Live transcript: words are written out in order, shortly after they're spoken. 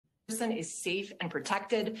is safe and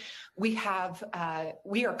protected. We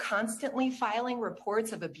are constantly filing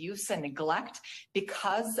reports of abuse and neglect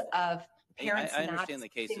because of parents I understand the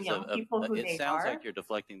cases young people who it they sounds are. like you're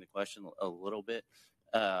deflecting the question a little bit.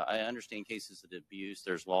 I understand cases of abuse.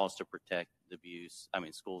 There's laws to protect the abuse. I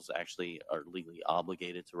mean, schools actually are legally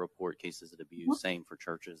obligated to report cases of abuse. Mm-hmm. Same for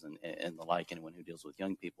churches and the like, anyone who deals with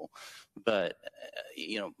young people. But,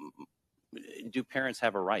 do parents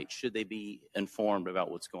have a right? Should they be informed about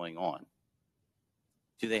what's going on?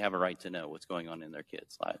 Do they have a right to know what's going on in their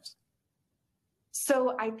kids' lives?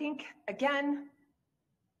 So I think, again,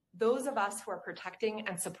 those of us who are protecting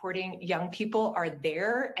and supporting young people are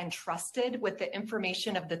there and trusted with the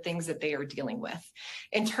information of the things that they are dealing with.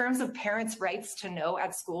 In terms of parents' rights to know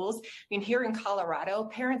at schools, I mean, here in Colorado,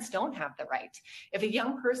 parents don't have the right. If a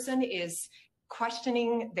young person is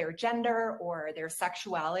questioning their gender or their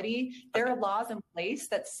sexuality, there are laws in place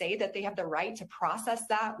that say that they have the right to process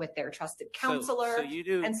that with their trusted counselor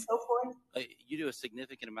and so forth. You do a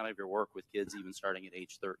significant amount of your work with kids even starting at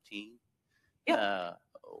age 13. Yeah.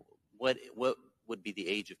 What would be the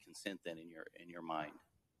age of consent then in your mind?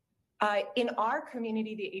 In our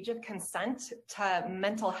community, the age of consent to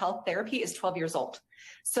mental health therapy is 12 years old.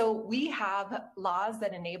 So we have laws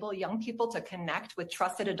that enable young people to connect with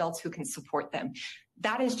trusted adults who can support them.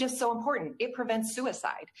 That is just so important. It prevents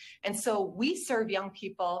suicide. And so we serve young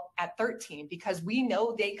people at 13 because we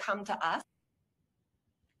know they come to us.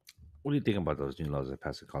 What do you think about those new laws that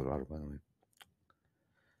passed in Colorado, by the way?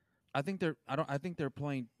 I think they're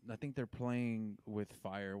playing with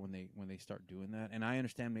fire when they start doing that. And I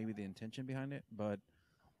understand maybe the intention behind it, but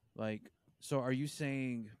so are you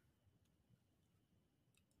saying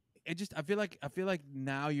I feel like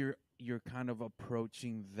now you're kind of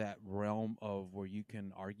approaching that realm of where you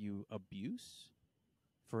can argue abuse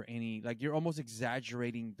for any, you're almost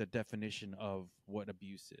exaggerating the definition of what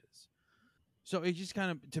abuse is. So it just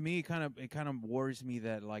kind of, to me, it kind of worries me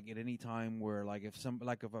that at any time where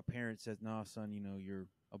if a parent says, "No, son, you're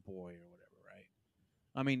a boy" or whatever, right?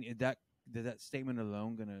 I mean, is that statement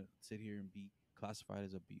alone gonna sit here and be classified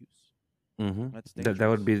as abuse? Mm-hmm. That's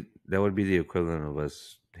that would be the equivalent of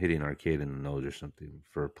us hitting our kid in the nose or something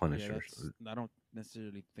for punishment. I don't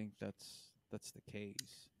necessarily think that's the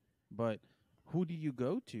case, but who do you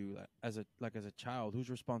go to as a child?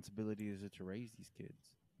 Whose responsibility is it to raise these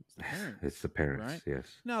kids? It's the parents. It's the parents, right? Yes.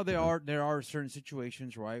 Now there are certain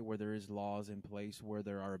situations, right, where there is laws in place where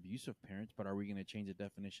there are abusive parents, but are we going to change the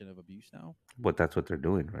definition of abuse now? But that's what they're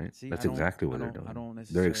doing, right? See, that's exactly what they're doing. I don't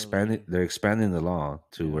necessarily... They're expanding the law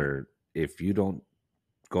to where if you don't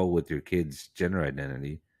go with your kid's gender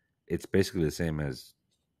identity, it's basically the same as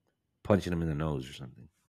punching them in the nose or something.